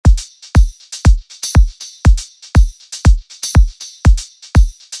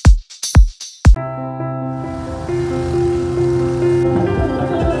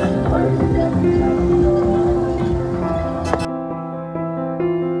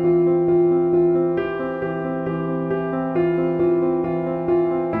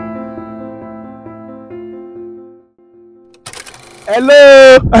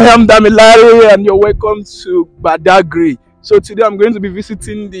Hello, I am Dharmie Larry and you're welcome to Badagry. So today I'm going to be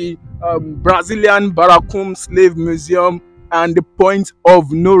visiting the Brazilian Baracoon Slave Museum and the point of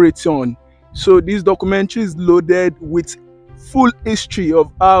no return. So this documentary is loaded with full history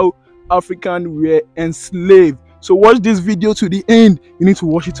of how Africans were enslaved. So watch this video to the end. You need to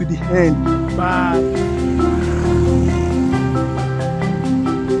watch it to the end. Bye.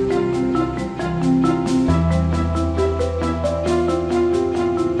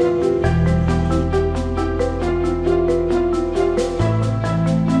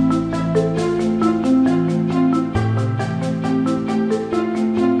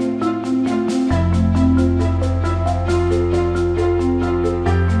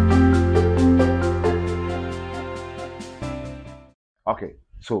 Okay,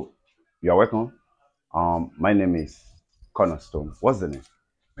 so you're welcome. My name is Cornerstone. What's the name?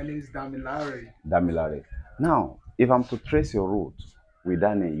 My name is Dharmie Larry. Dharmie Larry. Now, if I'm to trace your root with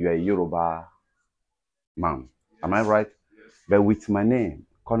that name, you're a Yoruba man. Am I right? Yes. But with my name,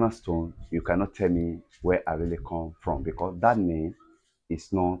 Cornerstone, you cannot tell me where I really come from because that name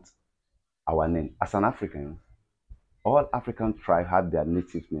is not our name. As an African, all African tribes have their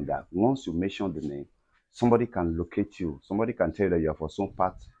native name that once you mention the name, somebody can locate you. Somebody can tell you that you're from some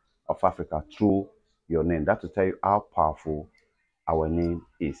part of Africa through your name. That to tell you how powerful our name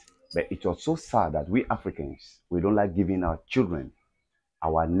is. But it was so sad that we Africans, we don't like giving our children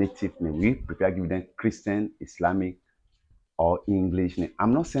our native name. We prefer giving them Christian, Islamic, or English name.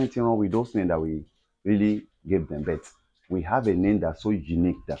 I'm not saying anything wrong with those names that we really give them, but we have a name that's so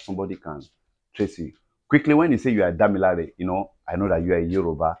unique that somebody can trace you. Quickly, when you say you are Dharmie Larry, I know that you are a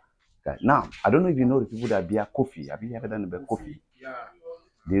Yoruba guy. Now, I don't know if you know the people that bear coffee. Have you ever done about coffee? Yeah.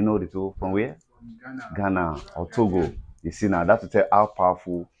 Do you know the people from where? From Ghana. Ghana or Togo. You see now, that's to tell how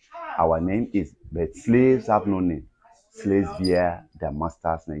powerful our name is. But slaves have no name. Slaves bear their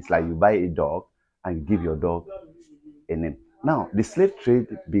master's name. It's like you buy a dog and you give your dog a name. Now, the slave trade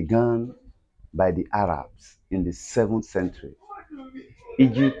began by the Arabs in the 7th century.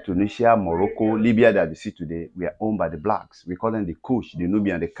 Egypt, Tunisia, Morocco, Libya that you see today were owned by the blacks. We call them the Kush, the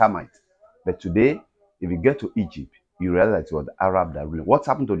Nubian, the Kamite. But today, if you get to Egypt, you realize it was the Arab that ruled. What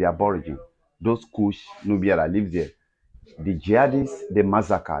happened to the Aborigine? Those Kush, Nubia that live there. The jihadists, they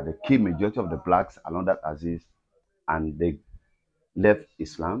massacre, they kill majority of the blacks along that Aziz, and they left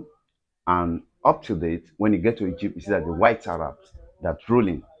Islam. And up to date, when you get to Egypt, you see that the white Arabs that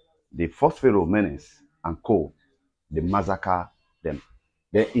ruling, the first Pharaoh Menes and co, they massacre them.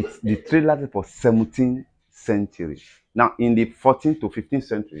 Then the trade lasted for 17th century. Now, in the 14th to 15th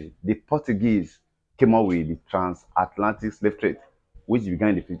century, the Portuguese came up with the transatlantic slave trade, which began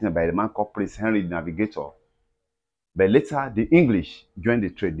in the 15th by the man called Prince Henry the Navigator. But later, the English joined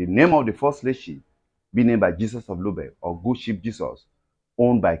the trade. The name of the first slave ship being named by Jesus of Lubeck, or Good Ship Jesus,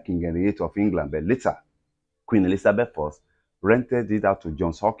 owned by King Henry VIII of England. But later, Queen Elizabeth I rented it out to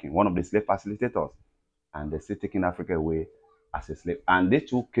John Hawkins, one of the slave facilitators, and they still taking Africa away as a slave. And they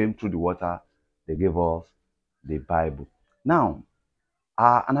too came through the water. They gave us the Bible. Now,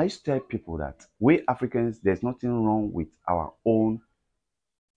 and I used to tell people that we Africans, there's nothing wrong with our own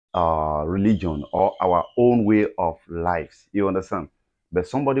religion or our own way of life. You understand? But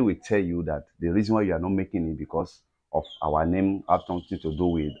somebody will tell you that the reason why you are not making it because of our name has something to do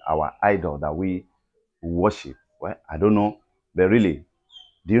with our idol that we worship. Well, I don't know. But really,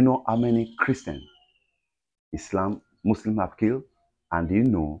 do you know how many Christians Muslims have killed? And do you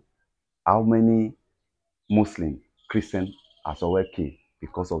know how many Muslim Christians has already killed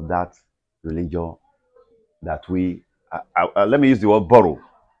because of that religion that we, let me use the word borrow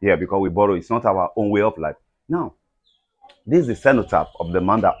here because we borrow. It's not our own way of life. Now, this is the cenotaph of the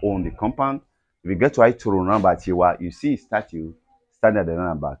man that owned the compound. If you get to Aitoro number Chiwa, you see his statue standing at the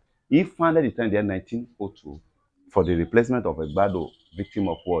roundabout. He founded the tent in 1902 for the replacement of a Bado victim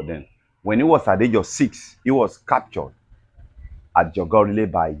of war then. When he was at the age of 6, he was captured at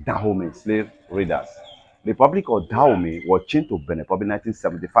Jogorile by Dahomey slave raiders. The Republic of Dahomey was changed to Benin Republic in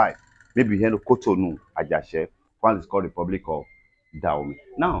 1975. Maybe you heard of Cotonou, Ajashe, one is called Republic of Dahomey.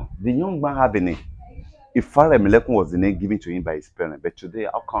 Now, the young man had a name. Ifare Melekun was the name given to him by his parents, but today,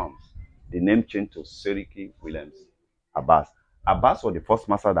 how comes the name changed to Seriki Williams Abbas? Abbas was the first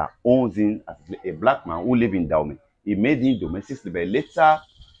master that owns him as a black man who lived in Dahomey. He made him domestic slave, but later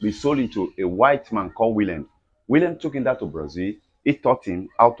be sold into a white man called William. William took him down to Brazil. He taught him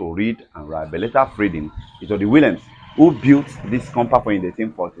how to read and write, but later freed him. It was the Williams who built this compound in the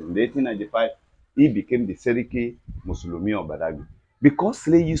 1840s. In 1895, he became the Seriki Musulumi of Badagry. Because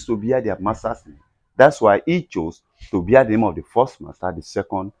slaves used to bear their master's name, that's why he chose to bear the name of the first master, the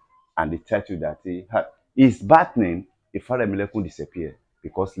second, and the title that he had. His birth name If Father Milekun disappear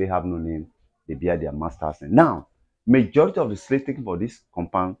because slave have no name, they bear their master's name. Now, majority of the slaves taken for this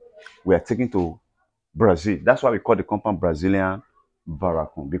compound were taken to Brazil. That's why we call the compound Brazilian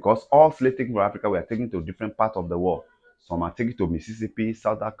Baracoon, because all slaves taken from Africa were taken to different parts of the world. Some are taken to Mississippi,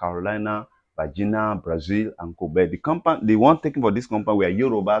 South Carolina, Virginia, Brazil, and Quebec. The one taken for this compound were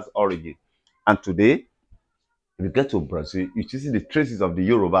Yoruba's origin. And today, if you get to Brazil, you see the traces of the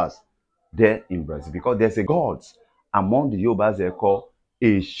Yorubas there in Brazil, because there's a gods among the Yorubas they call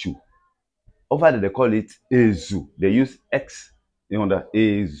Eshu. Over there they call it Ezu. They use X,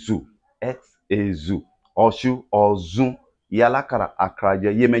 Ezu, X, Ezu, Oshu, Ozun, Yalakara,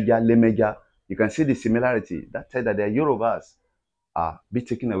 Akraja, Yemeja, Lemeja. You can see the similarity. That said that the Yorubas are be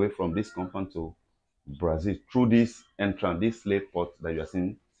taken away from this compound to Brazil through this entrance, this slave port that you are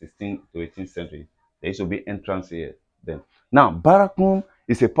seeing 16th to 18th century. There used to be entrance here then. Now, Baracoon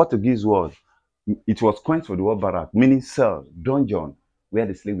is a Portuguese word. It was coined for the word barak, meaning cell, dungeon, where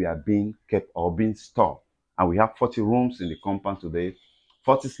the slaves were being kept or being stored. And we have 40 rooms in the compound today.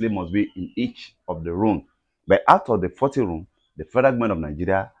 40 slaves must be in each of the rooms. But out of the 40 rooms, the federal government of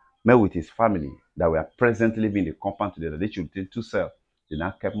Nigeria met with his family that were presently living in the compound together. They should take 2 cells. They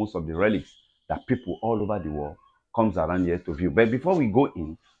now kept most of the relics that people all over the world comes around here to view. But before we go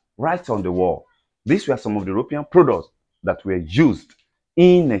in, right on the wall, these were some of the European products that were used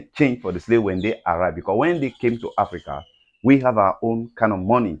in exchange for the slave when they arrived. Because when they came to Africa, we have our own kind of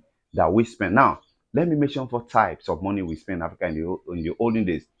money that we spend. Now, let me mention 4 types of money we spend in Africa in the olden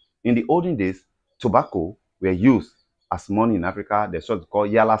days. In the olden days, tobacco were used as money in Africa. There's what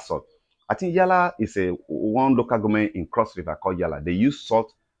called Yala salt. I think Yala is one local government in Cross River called Yala. They use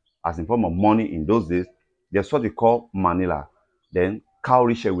salt as in form of money in those days. There's what they call Manila. Then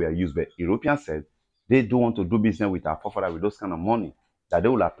cowrie shell were used. But Europeans said they don't want to do business with our forefathers with those kind of money, that they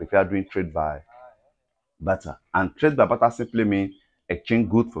would have preferred doing trade by barter. And trade by barter simply means exchange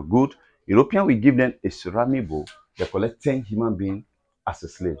good for good. European will give them a ceramic bowl. They collect 10 human beings as a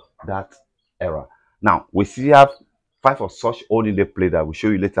slave. That era. Now, we see have 5 of such olden day play that we'll show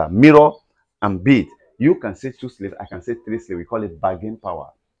you later. Mirror and bead. You can say 2 slaves, I can say 3 slaves. We call it bargain power.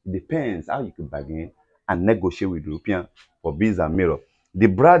 It depends how you can bargain and negotiate with European for beads and mirror. The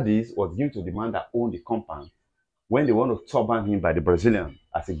Bradies was given to the man that owned the compound when they want to turban him by the Brazilian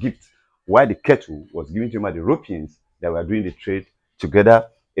as a gift, while the kettle was given to him by the Europeans that were doing the trade together.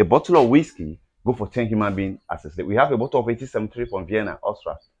 A bottle of whiskey go for 10 human beings as a slave. We have a bottle of 1873 from Vienna,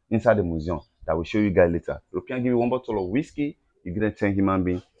 Austria, inside the museum that we'll show you guys later. European give you 1 bottle of whiskey, you give them 10 human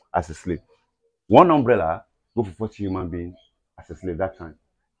beings as a slave. 1 umbrella go for 40 human beings as a slave that time.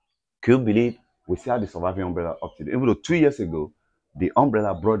 Can you believe we still have the surviving umbrella up to date? Even though 2 years ago, the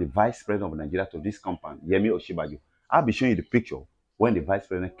umbrella brought the vice president of Nigeria to this compound, Yemi Osinbajo. I'll be showing you the picture when the vice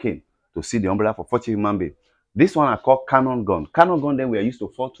president came to see the umbrella for 40 human beings. This one I call cannon gun. Cannon gun then we are used to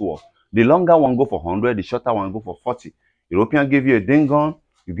 4-2. The longer one go for 100, the shorter one go for 40. European give you a ding gun,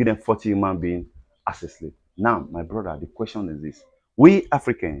 you give them 40 human beings as a slave. Now, my brother, the question is this. We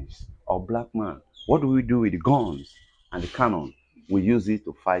Africans or black man, what do we do with the guns and the cannon? We use it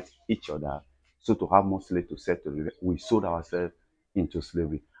to fight each other. So to have more slaves to settle, we sold ourselves into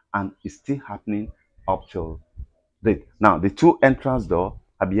slavery. And it's still happening up till date. Now, the 2 entrance doors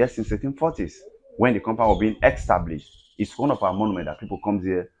have been here since 1840s when the compound was being established. It's one of our monuments that people come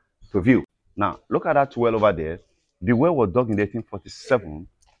here to view. Now, look at that well over there. The well was dug in 1847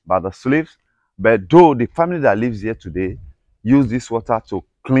 by the slaves, but though the family that lives here today use this water to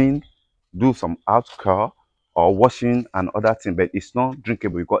clean, do some outcare or washing and other things, but it's not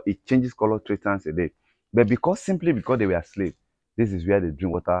drinkable because it changes color 3 times a day. But simply because they were slaves, this is where they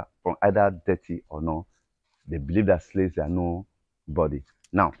drink water from, either dirty or not. They believe that slaves are nobody.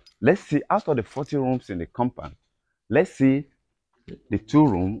 Now, let's see, out of the 40 rooms in the compound, let's see the 2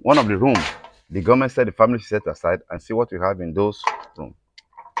 rooms, one of the rooms, the government said the family should set aside, and see what we have in those rooms.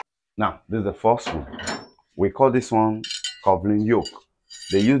 Now, this is the first room. We call this one covering yoke.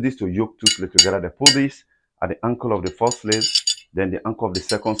 They use this to yoke 2 slaves together. They put this at the ankle of the first slave, then the ankle of the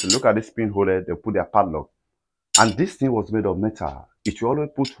second slave. Look at this pin holder, they put their padlock. And this thing was made of metal. It will always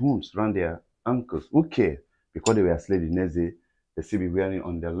put wounds around their ankles. Who cares? Because they were slaves the next day, they still be wearing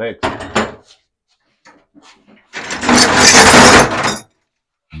on their legs.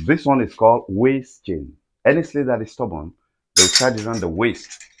 This one is called waist chain. Any slave that is stubborn, they will tie it around the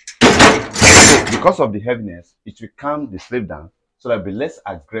waist. So because of the heaviness, it will calm the slave down so that be less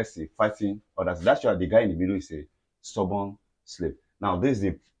aggressive fighting others. That's why the guy in the middle is a stubborn slave. Now, this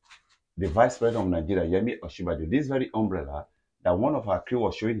is the vice president of Nigeria, Yemi Osinbajo. This very umbrella that one of our crew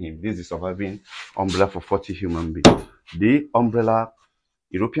was showing him, this is surviving umbrella for 40 human beings. The umbrella,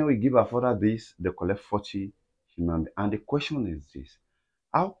 European will give our father this, they collect 40 human being. And the question is this: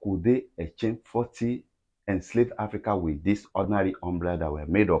 how could they exchange 40 enslaved Africa with this ordinary umbrella that were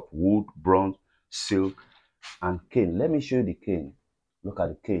made of wood, bronze, silk, and cane? Let me show you the cane. Look at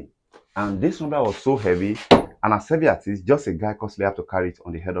the cane. And this umbrella was so heavy, and as heavy as it is, just a guy constantly have to carry it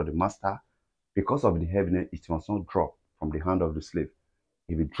on the head of the master. Because of the heaviness, it must not drop from the hand of the slave.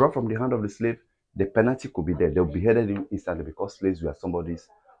 If it dropped from the hand of the slave, the penalty could be there. They'll beheaded him instantly because slaves were somebody's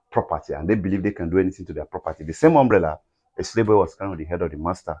property and they believe they can do anything to their property. The same umbrella a slave boy was carrying on the head of the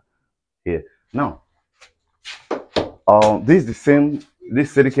master here. Now, this is the same,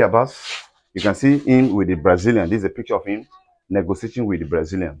 this Sediki Abbas. You can see him with the Brazilian. This is a picture of him negotiating with the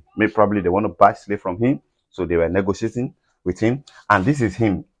Brazilian. Maybe probably they want to buy slave from him, so they were negotiating with him. And this is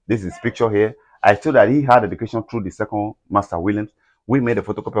him. This is his picture here. I told that he had education through the second Master Williams. We made a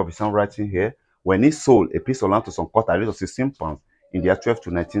photocopy of his handwriting here. When he sold a piece of land to some quarter, it was 16 pounds in the year 12 to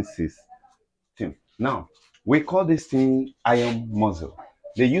 1916. Now, we call this thing iron muzzle.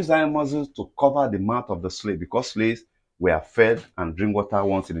 They use iron muzzles to cover the mouth of the slave because slaves were fed and drink water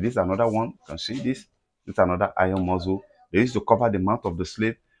once a day. This is another one. You can see this. This is another iron muzzle. They used to cover the mouth of the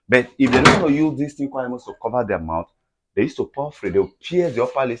slave. But if they don't use this thing called iron muzzle to cover their mouth, they used to pour free. They will pierce the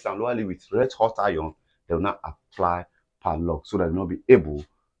upper lips and lower lip with red hot iron. They will not apply padlock so that they will not be able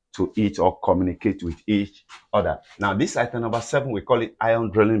to eat or communicate with each other. Now, this item number 7, we call it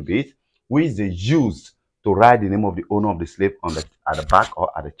iron drilling bit, which they use to write the name of the owner of the slave on at the back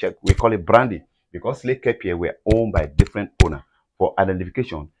or at the check. We call it branding because slave kept here were owned by different owner. For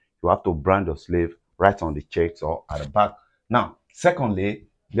identification, you have to brand your slave right on the checks or at the back. Now, secondly,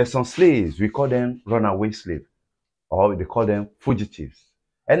 there's some slaves, we call them runaway slaves, or they call them fugitives.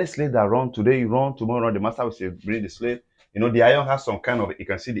 Any slave that run today, you run, tomorrow run, the master will say, bring the slave. You know, the iron has some kind of, you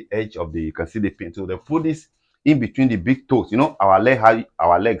can see the edge of the, you can see the pin. So they put this in between the big toes. You know, our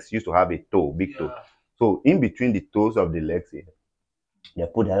legs used to have a toe, big toe. So in between the toes of the legs here, they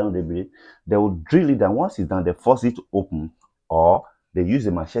put the iron blade. They will drill it, and once it's done, they force it to open, or they use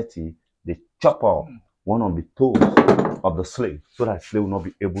a machete, they chop off one of the toes of the slave so that the slave will not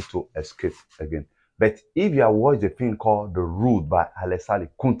be able to escape again. But if you have watched a film called The Root by Alessali,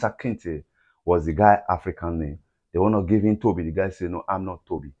 Kunta Kinte was the guy African name. They want to give him Toby. The guy said, no, I'm not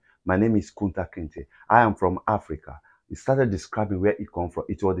Toby. My name is Kunta Kinte. I am from Africa. He started describing where he come from.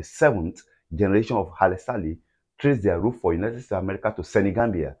 It was the 7th generation of Alessali traced their route for United States of America to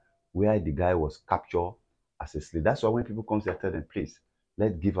Senegambia, where the guy was captured as a slave. That's why when people come here, I tell them, please,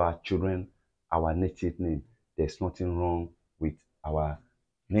 let's give our children our native name. There's nothing wrong with our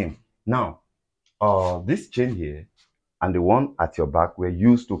name. Now, this chain here and the one at your back were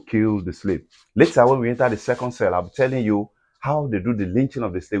used to kill the slave. Later, when we enter the second cell, I'll be telling you how they do the lynching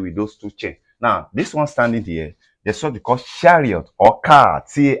of the slave with those 2 chains. Now, this one standing here, there's what they call chariot or car,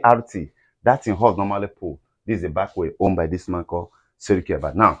 C-A-R-T. That's in horse normally pull. This is the back way owned by this man called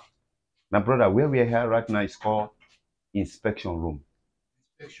Serikeba. Now, my brother, where we are here right now is called inspection room.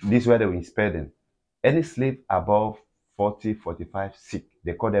 This is where they will inspect them. Any slave above 40, 45 sick,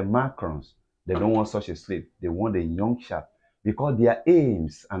 they call them macrons. They don't want such a slave. They want a young chap because their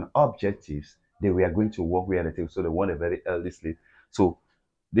aims and objectives, they were going to work where they take. So they want a very early slave. So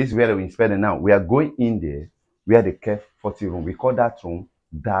this is where they will inspect them now. We are going in there where they kept 40 room. We call that room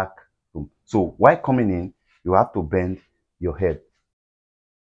dark room. So while coming in, you have to bend your head.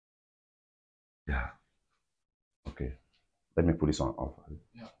 Yeah. Okay. Let me put this on off.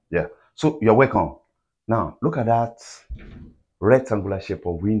 Yeah. So you're welcome. Now look at that rectangular shape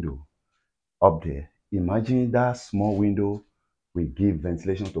of window up there. Imagine that small window will give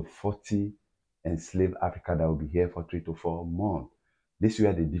ventilation to 40 enslaved Africa that will be here for 3 to 4 months. This is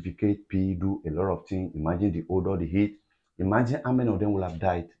where they defecate, pee, do a lot of things. Imagine the odor, the heat. Imagine how many of them will have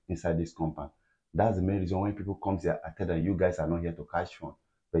died inside this compound. That's the main reason when people come here, I tell them, you guys are not here to catch fun,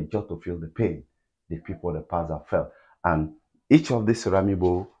 but just to feel the pain the people, the past have felt. And each of these ceramic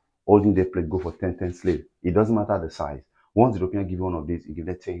bowl holding the plate go for 10 slaves. It doesn't matter the size. Once the European give you one of these, you give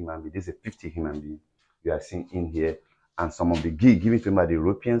them 10 human beings. This is a 50 human being you are seeing in here. And some of the gig given to him by the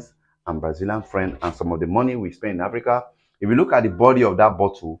Europeans and Brazilian friends, and some of the money we spend in Africa. If you look at the body of that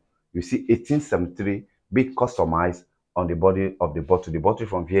bottle, you see 1873 big customized on the body of the bottle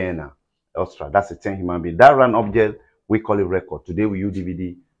from Vienna, Austria. That's a 10 human being. That round object, we call it record. Today we use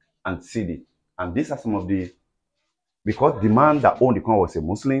DVD and CD. And these are some of the, because the man that owned the coin was a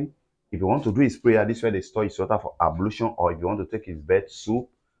Muslim. If you want to do his prayer, this is where they store his water for ablution, or if you want to take his bed, soup,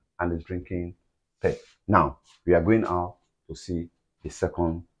 and his drinking pet. Now, we are going out to see the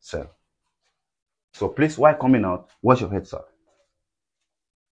second cell. So please, while coming out, wash your head, sir.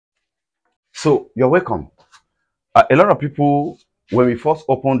 So you're welcome. A lot of people, when we first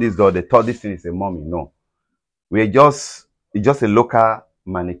opened this door, they thought this thing is a mummy. No. We're just it's just a local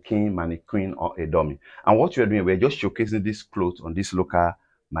mannequin or a dummy. And what we're doing, we're just showcasing this clothes on this local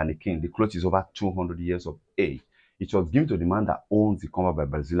mannequin. The clothes is over 200 years of age. It was given to the man that owns the company by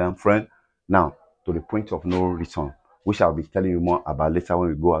Brazilian friend. Now, to the point of no return, which I'll be telling you more about later when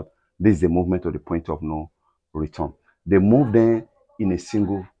we go out. This is the movement to the point of no return. They moved them in a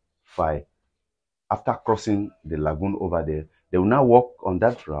single file. After crossing the lagoon over there, they will now walk on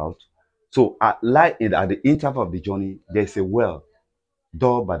that route. So at the interval of the journey, there's a well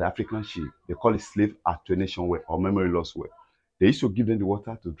dug by the African chief. They call it slave attenuation well or memory loss well. They used to give them the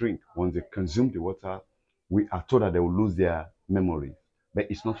water to drink. Once they consume the water, we are told that they will lose their memory. But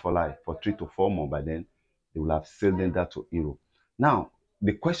it's not for life. For 3 to 4 months, by then, they will have sailed them down to Europe. Now,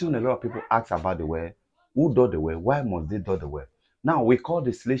 the question a lot of people ask about the well, who dug the well? Why must they dug the well? Now, we call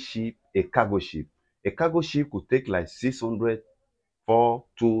the slave ship a cargo ship. A cargo ship could take like 600, 4,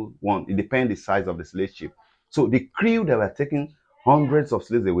 2, 1. It depends the size of the slave ship. So the crew that were taking hundreds of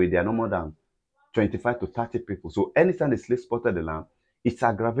slaves away, they are no more than 25 to 30 people. So anytime the slaves spotted the land, it's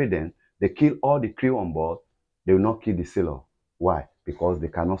aggravating. They kill all the crew on board. They will not kill the sailor. Why? Because they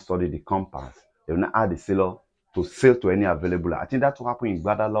cannot study the compass. They will not add the sailor to sail to any available. I think that's what happened in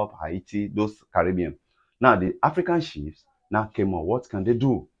Guadeloupe, Haiti, those Caribbean. Now the African ships now came on. What can they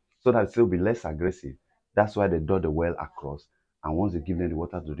do so that they will be less aggressive? That's why they dug the well across. And once they give them the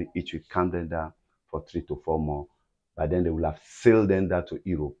water to drink, each will calm them down for 3 to 4 more. By then they will have sailed them down to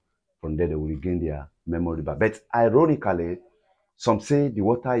Europe. From there they will regain their memory back. But ironically, some say the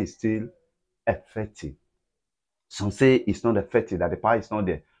water is still effective. Some say it's not effective, that the power is not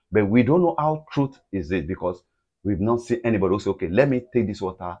there. But we don't know how truth is it because we've not seen anybody who say, okay, let me take this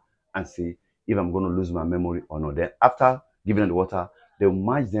water and see if I'm going to lose my memory or not. Then after giving them the water, they will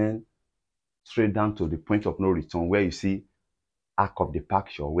march them straight down to the point of no return where you see Ark of the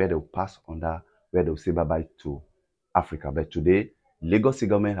Departure, where they'll pass under, where they'll say bye-bye to Africa. But today, Lagos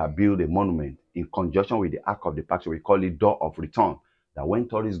government have built a monument in conjunction with the Ark of the Departure. We call it Door of Return. That when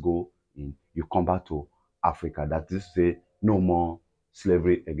tourists go in, you come back to Africa. That is to say, no more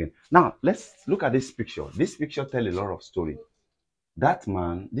slavery again. Now, let's look at this picture. This picture tells a lot of story. That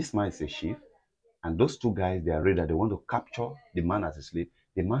man, this man is a chief, and those two guys, they are ready that they want to capture the man as a slave.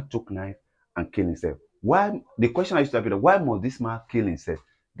 The man took knife and killed himself. Why? The question I used to have is, why must this man kill himself?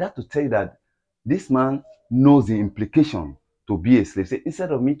 That to tell you that this man knows the implication to be a slave. Say,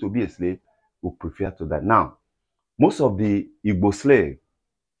 instead of me to be a slave, we prefer to die. Now, most of the Igbo slaves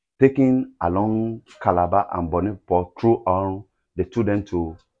taken along Calabar and Bonaparte through on, they took them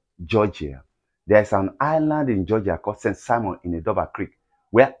to Georgia. There's an island in Georgia called St. Simon in a Dover Creek,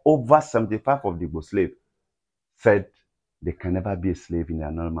 where over 75 of the Igbo slaves said they can never be a slave in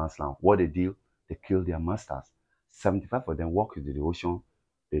their normal land. What they do, they kill their masters. 75 of them walk into the ocean,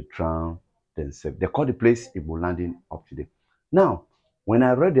 they drown themselves. They call the place Igbo landing up today. Now, when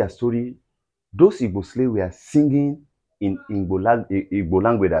I read their story, those Igbo slaves were singing in Igbo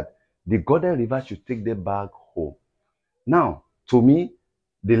language that the Golden River should take them back home. Now, to me,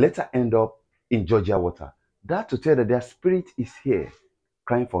 they later end up in Georgia water. That to tell that their spirit is here,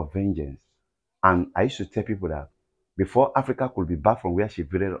 crying for vengeance. And I used to tell people that before Africa could be back from where she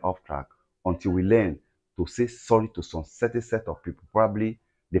veered off track, until we learn to say sorry to some certain set of people, probably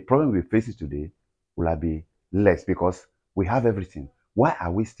the problem we face today will be less because we have everything. Why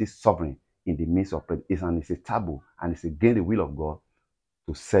are we still suffering in the midst of it? It's a taboo and it's against the will of God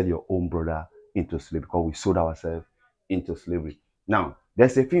to sell your own brother into slavery because we sold ourselves into slavery. Now,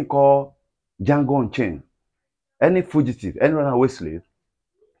 there's a thing called Django Unchained. Any fugitive, any runaway slave,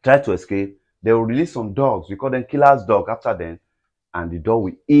 try to escape, they will release some dogs. We call them killer's dog after them. And the dog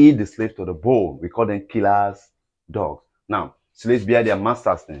will eat the slave to the bone. We call them killer's dogs. Now, slaves bear their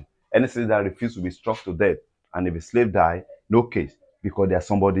master's name. Any slave that refuses to be struck to death, and if a slave die, no case, because they are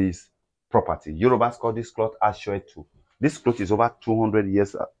somebody's property. Yorubas call this cloth ashoetu. This cloth is over 200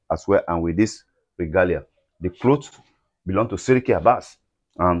 years as well, and with this regalia. The clothes belong to Seriki Abbas.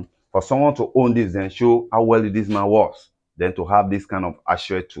 And for someone to own this, then show how well this man was, then to have this kind of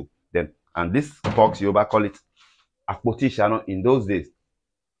ashoetu. Then, and this box, Yoruba call it Akpoti Shano in those days.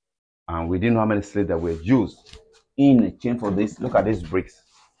 And we didn't know how many slaves that were used in exchange for this. Look at these bricks.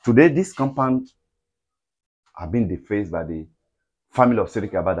 Today, this compound have been defaced by the family of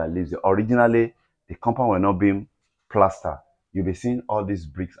Seriki Abba that lives there. Originally, the compound were not being plastered. You'll be seeing all these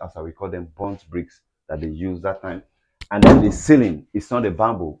bricks, as we call them, burnt bricks that they used that time. And then the ceiling is not a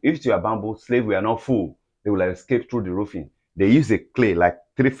bamboo. If you are bamboo, slaves were not full. They will escape through the roofing. They use a clay like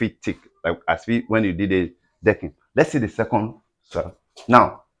 3 feet thick, like as when you did a decking. Let's see the second, sir.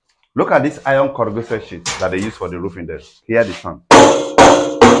 Now, look at this iron corrugated sheet that they use for the roofing there. Hear the sound.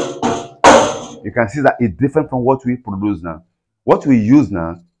 You can see that it's different from what we produce now. What we use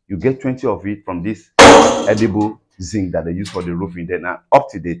now, you get 20 of it from this edible zinc that they use for the roofing. Then up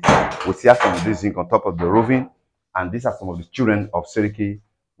to date, we see some of this zinc on top of the roofing. And these are some of the children of Seriki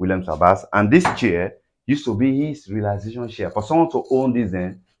Williams Abbas. And this chair used to be his realization share. For someone to own this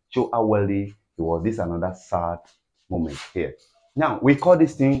then, show how wealthy he was. This is another sad moment here. Now, we call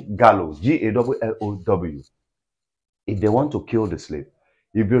this thing gallows, Gallow. If they want to kill the slave.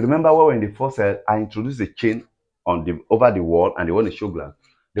 If you remember when the first said, I introduced a chain on the over the wall and they want to show glass,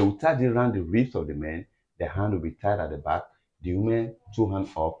 they will tie it around the wrist of the man, the hand will be tied at the back, the woman, two hands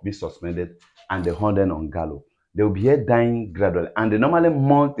up, be suspended, and the hung on gallows. They will be here dying gradually. And they normally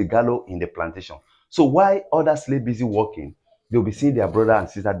mount the gallows in the plantation. So while other slaves busy working, they'll be seeing their brother and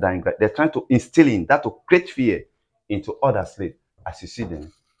sister dying. They're trying to instill in that to create fear into other slaves. As you see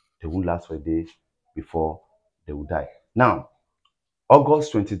them, they won't last for a day before they will die. Now,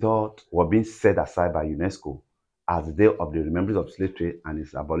 August 23rd was being set aside by UNESCO as the day of the remembrance of slave trade and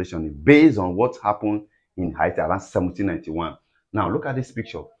its abolition based on what happened in Haiti around 1791. Now, look at this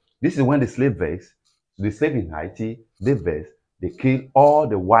picture. This is when the slave in Haiti, they killed all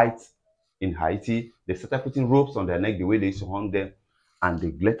the whites in Haiti. They started putting ropes on their neck the way they used to hang them, and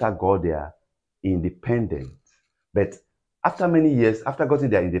they later got their independence. But after many years, after getting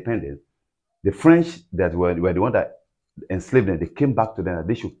their independence, the French that were the one that enslaved them, they came back to them that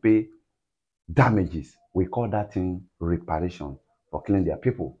they should pay damages. We call that thing reparation for killing their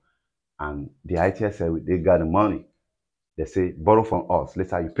people. And the Haitians said they got the money. They say, borrow from us,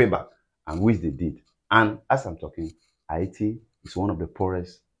 later you pay back. And which they did. And as I'm talking, Haiti is one of the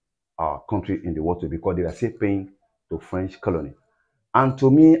poorest country in the world because they are still paying to French colony. And to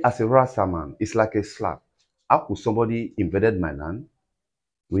me, as a Rasta man, it's like a slap. How could somebody invaded my land?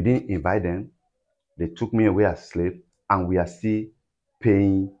 We didn't invite them. They took me away as slave, and we are still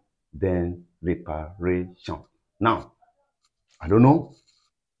paying them reparation. Now, I don't know.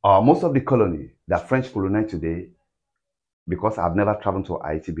 Most of the colony that French colonize today, because I've never traveled to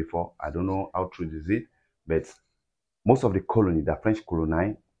Haiti before, I don't know how true is it, but most of the colony that French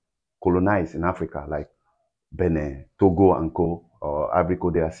colonize in Africa, like Benin, Togo, and Co., or Ivory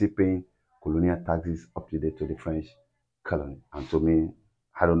Coast, they are still paying colonial taxes up to date to the French colony. And to me,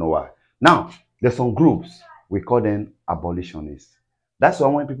 I don't know why. Now, there's some groups, we call them abolitionists. That's why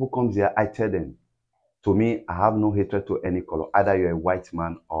when people come here, I tell them, to me, I have no hatred to any color. Either you're a white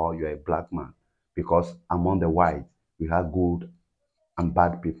man or you're a black man. Because among the white, we have good and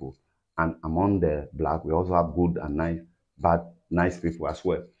bad people. And among the black, we also have good and nice people as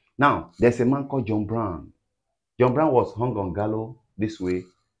well. Now, there's a man called John Brown. John Brown was hung on gallows this way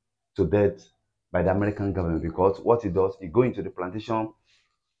to death by the American government because what he does, he go into the plantation,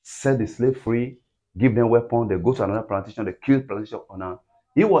 set the slave free, give them weapons, they go to another plantation, they kill plantation owner.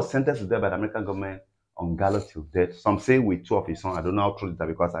 He was sentenced to death by the American government on gallows till death. Some say with two of his sons. I don't know how true it is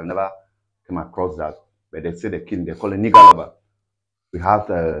because I've never come across that. But they say they kill him. They call him nigger lover. We have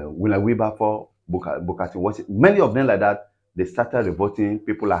William Wilberforce, Bukati Washington. Many of them like that. They started revolting.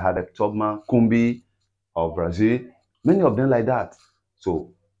 People like Hadek Tubman, Kumbi of Brazil. Many of them like that.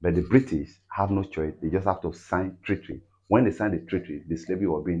 So, but the British have no choice. They just have to sign treaty. When they sign the treaty, the slavery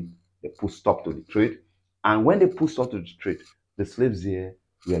was being, they put stop to the trade. And when they put stop to the trade, the slaves here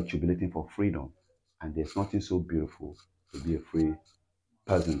were jubilating for freedom. And there's nothing so beautiful to be a free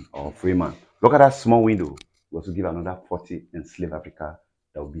person or free man. Look at that small window. We also give another 40 enslaved Africa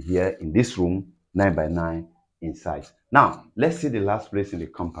that will be here in this room, 9 by 9 in size. Now, let's see the last place in the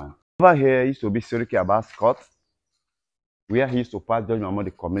compound. Over here used to be Seriki Abbas Court, where he used to pass judgment among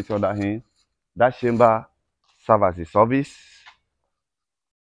the community under him. That chamber serves as a service.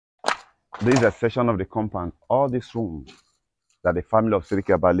 This is a section of the compound. All these rooms that the family of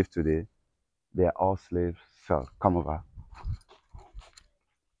Seriki Abbas live today, they are all slave cells. Come over.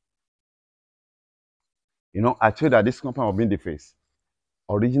 You know, I told you that this compound was being defaced.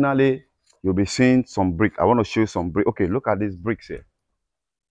 Originally, you'll be seeing some brick. I want to show you some brick. Okay, look at these bricks here.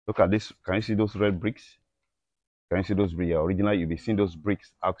 Look at this. Can you see those red bricks? Can you see those bricks here? Originally, you'll be seeing those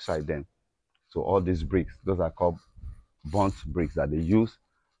bricks outside them. So all these bricks, those are called burnt bricks that they use.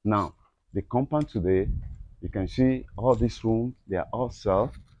 Now, the compound today, you can see all this room, they are all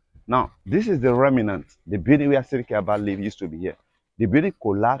cells. Now, this is the remnant. The building where Seriki Abbas lived used to be here. The building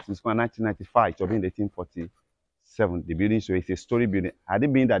collapsed in 1995, so in 1847. The building, so it's a story building. Had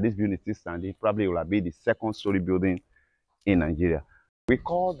it been that this building is still standing, probably will have been the second story building in Nigeria. We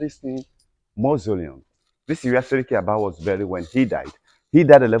call this thing mausoleum. This is where Seriki Abbas was buried when he died. He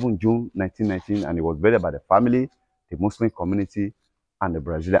died 11 June 1919, and he was buried by the family, the Muslim community, and the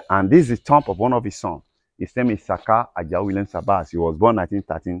Brazilian. And this is the tomb of one of his sons. His name is Saka Ajao Williams Abbas. He was born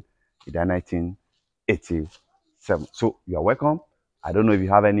 1913 He died 1987. So you are welcome. I don't know if you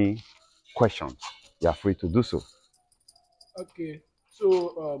have any questions. You are free to do so. Okay,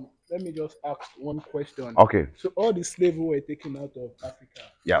 so let me just ask one question. Okay. So all the slaves who were taken out of Africa,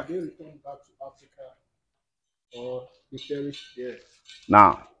 Yeah. did they return back to Africa or they perished there?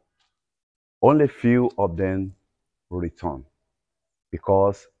 Now, only few of them return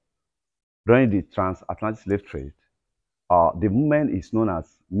because during the transatlantic slave trade, the movement is known as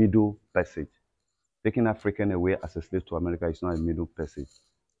Middle Passage. Taking African away as a slave to America is not a Middle Passage.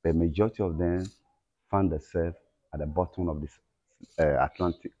 The majority of them found themselves at the bottom of this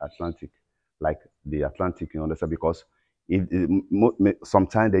Atlantic, like the Atlantic, you understand? Because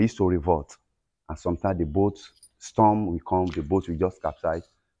sometimes they used to revolt, and sometimes the boat storm will come, the boat will just capsize,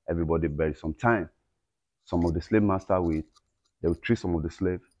 everybody buried. Sometimes some of the slave master they will treat some of the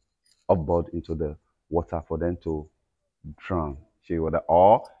slaves upboard into the water for them to drown.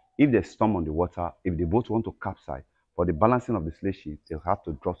 Or if there's storm on the water, if the boat want to capsize, for the balancing of the slave ship, they'll have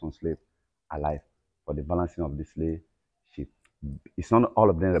to drop some slave alive for the balancing of the slave ship. It's not all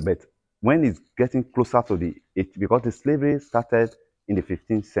of them, but when it's getting closer to because the slavery started in the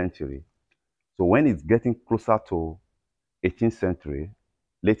 15th century, so when it's getting closer to 18th century,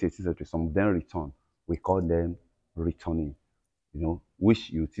 late 18th century, some of them return. We call them returning, which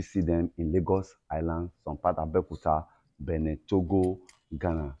you see them in Lagos Island, some part of Abeokuta, Benin, Togo,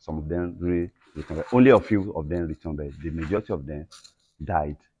 Ghana. Some of them really return. Only a few of them return, but the majority of them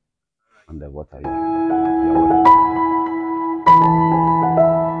died underwater.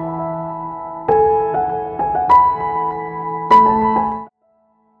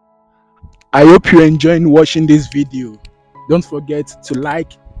 I hope you're enjoying watching this video. Don't forget to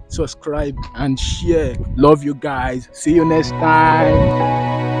like, subscribe, and share. Love you guys. See you next time.